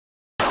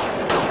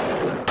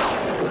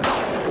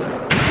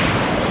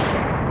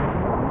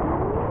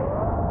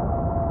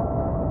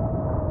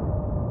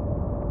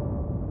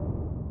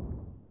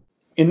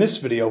In this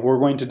video, we're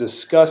going to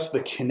discuss the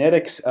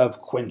kinetics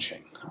of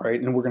quenching, all right?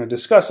 And we're going to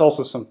discuss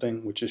also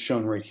something which is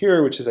shown right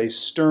here, which is a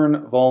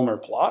Stern-Volmer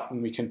plot,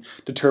 and we can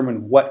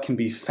determine what can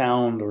be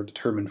found or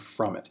determined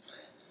from it.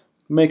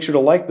 Make sure to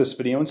like this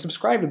video and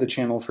subscribe to the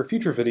channel for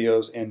future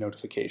videos and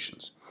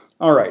notifications.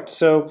 All right,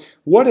 so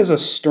what is a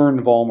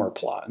Stern-Volmer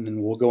plot? And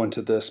then we'll go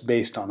into this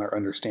based on our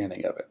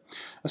understanding of it.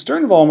 A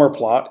Stern-Volmer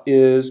plot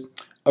is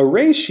a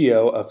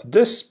ratio of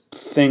this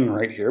thing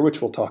right here,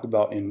 which we'll talk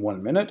about in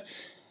 1 minute,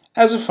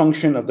 as a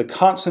function of the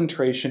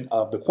concentration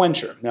of the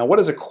quencher. Now, what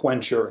is a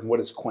quencher and what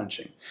is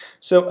quenching?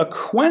 So a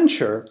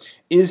quencher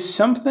is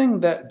something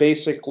that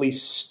basically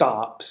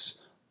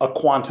stops a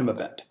quantum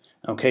event.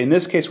 Okay, in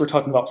this case, we're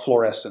talking about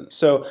fluorescence.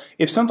 So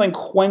if something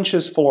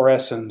quenches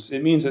fluorescence,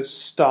 it means it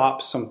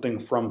stops something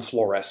from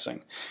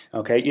fluorescing.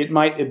 Okay, it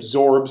might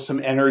absorb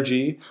some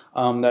energy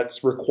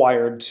that's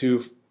required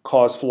to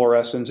cause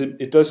fluorescence.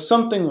 It does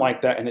something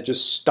like that, and it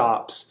just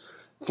stops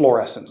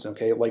fluorescence.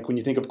 Okay, like when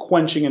you think of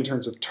quenching in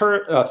terms of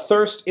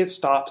thirst, it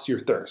stops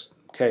your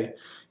thirst. Okay,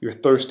 your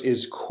thirst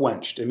is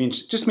quenched. It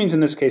just means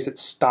in this case it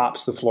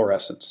stops the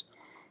fluorescence.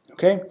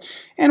 Okay,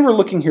 and we're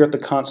looking here at the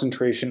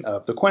concentration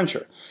of the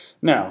quencher.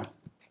 Now,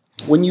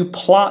 when you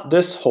plot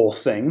this whole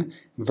thing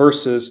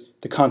versus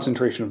the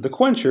concentration of the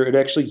quencher, it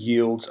actually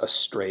yields a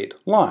straight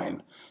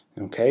line.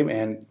 Okay,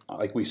 and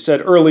like we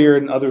said earlier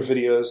in other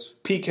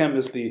videos, PChem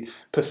is the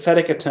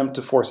pathetic attempt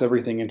to force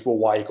everything into a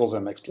y equals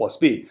mx plus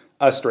b,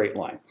 a straight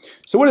line.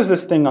 So what is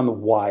this thing on the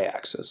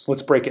y-axis?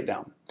 Let's break it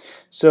down.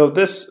 So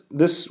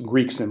this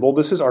Greek symbol,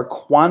 this is our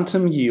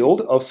quantum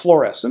yield of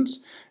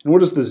fluorescence. And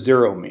what does the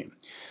 0 mean?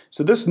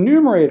 So this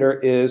numerator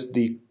is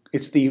the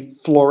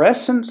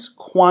fluorescence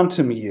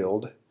quantum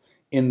yield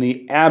in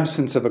the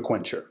absence of a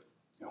quencher.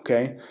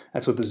 Okay,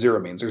 that's what the 0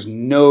 means. There's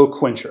no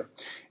quencher.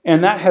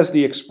 And that has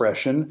the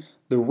expression,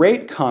 the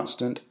rate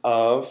constant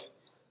of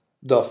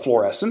the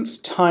fluorescence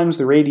times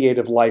the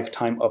radiative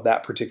lifetime of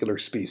that particular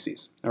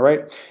species. All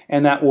right,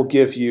 and that will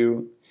give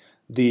you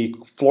the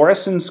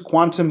fluorescence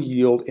quantum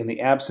yield in the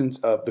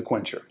absence of the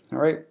quencher. All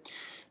right.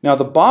 Now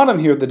the bottom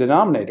here, the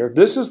denominator,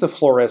 this is the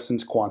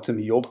fluorescence quantum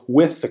yield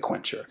with the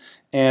quencher.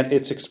 And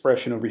its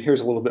expression over here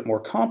is a little bit more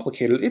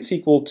complicated. It's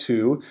equal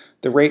to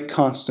the rate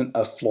constant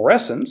of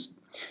fluorescence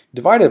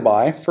divided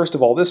by, first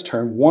of all, this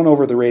term, 1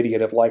 over the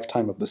radiative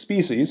lifetime of the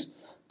species,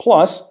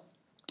 plus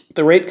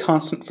the rate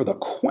constant for the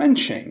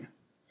quenching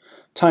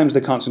times the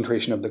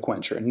concentration of the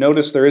quencher. And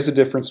notice there is a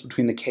difference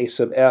between the K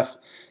sub F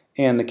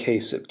and the K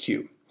sub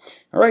Q.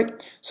 All right,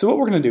 so what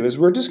we're going to do is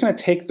we're just going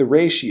to take the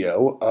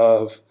ratio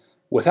of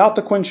without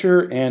the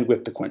quencher and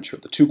with the quencher,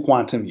 the two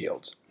quantum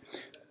yields.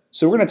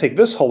 So we're going to take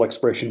this whole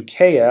expression,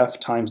 Kf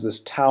times this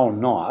tau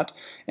naught,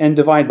 and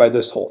divide by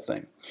this whole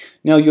thing.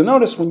 Now you'll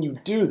notice when you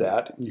do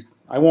that,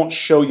 I won't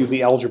show you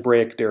the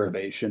algebraic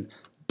derivation,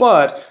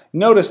 but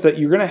notice that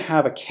you're going to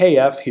have a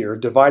Kf here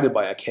divided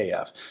by a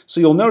Kf. So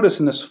you'll notice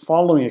in this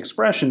following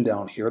expression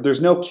down here,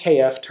 there's no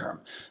Kf term,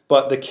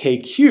 but the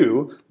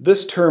Kq,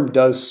 this term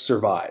does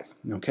survive.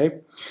 Okay,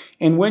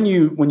 and when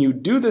you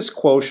do this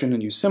quotient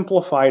and you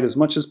simplify it as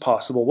much as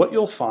possible, what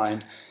you'll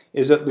find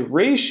is that the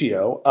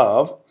ratio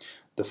of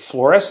the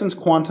fluorescence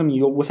quantum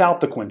yield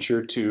without the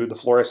quencher to the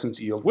fluorescence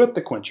yield with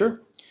the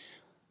quencher,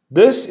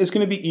 this is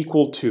going to be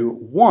equal to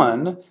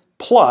 1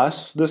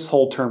 plus this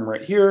whole term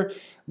right here,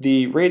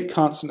 the rate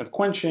constant of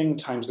quenching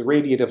times the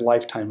radiative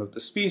lifetime of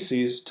the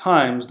species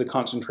times the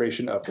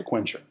concentration of the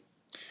quencher.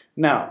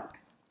 Now,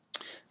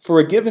 for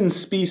a given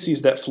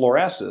species that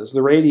fluoresces, the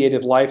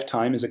radiative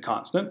lifetime is a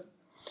constant.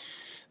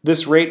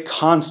 This rate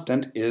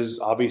constant is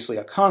obviously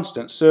a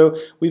constant, so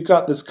we've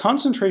got this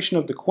concentration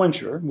of the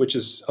quencher, which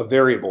is a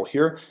variable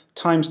here,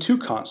 times two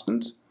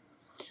constants.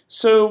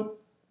 So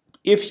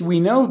if we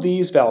know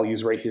these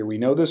values right here, we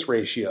know this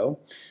ratio,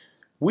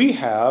 we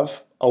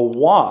have a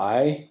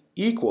y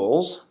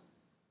equals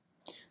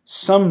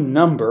some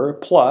number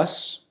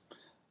plus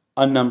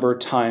a number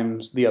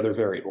times the other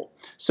variable.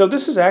 So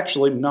this is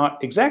actually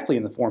not exactly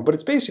in the form, but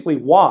it's basically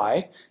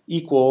y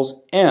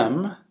equals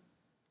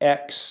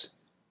mx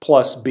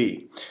plus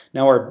b.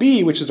 Now our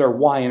b, which is our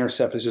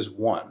y-intercept, is just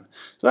 1.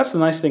 So that's the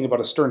nice thing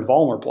about a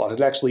Stern-Volmer plot. It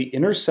actually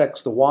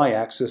intersects the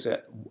y-axis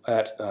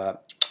at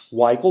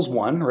y equals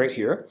 1 right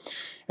here.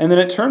 And then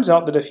it turns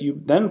out that if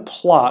you then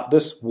plot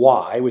this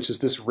y, which is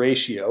this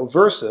ratio,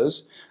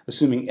 versus,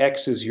 assuming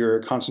x is your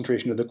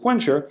concentration of the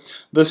quencher,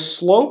 the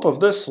slope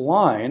of this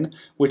line,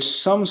 which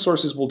some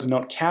sources will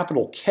denote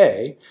capital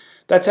K,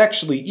 that's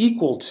actually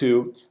equal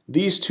to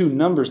these two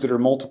numbers that are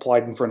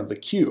multiplied in front of the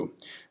Q,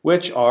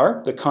 which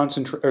are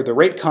the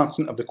rate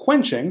constant of the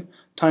quenching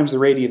times the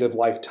radiative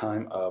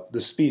lifetime of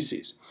the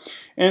species.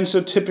 And so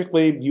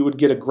typically you would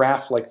get a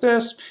graph like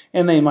this,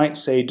 and they might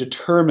say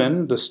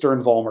determine the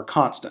Stern-Volmer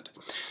constant.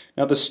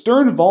 Now the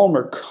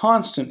Stern-Volmer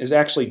constant is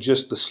actually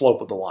just the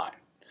slope of the line,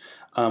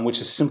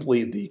 which is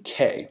simply the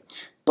K.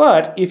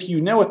 But if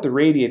you know what the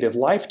radiative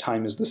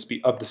lifetime is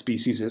of the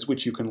species is,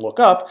 which you can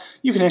look up,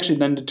 you can actually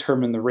then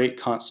determine the rate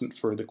constant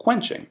for the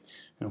quenching.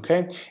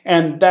 Okay?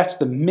 And that's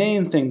the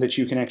main thing that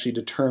you can actually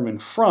determine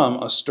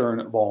from a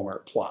Stern-Volmer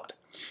plot.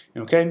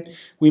 Okay,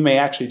 we may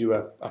actually do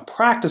a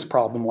practice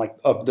problem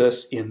of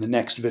this in the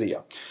next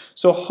video.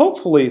 So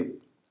hopefully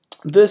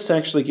this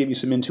actually gave you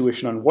some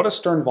intuition on what a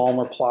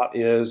Stern-Volmer plot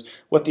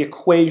is, what the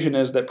equation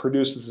is that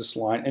produces this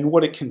line, and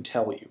what it can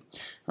tell you.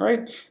 All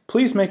right,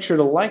 please make sure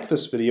to like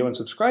this video and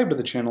subscribe to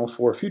the channel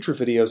for future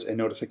videos and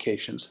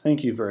notifications.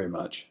 Thank you very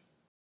much.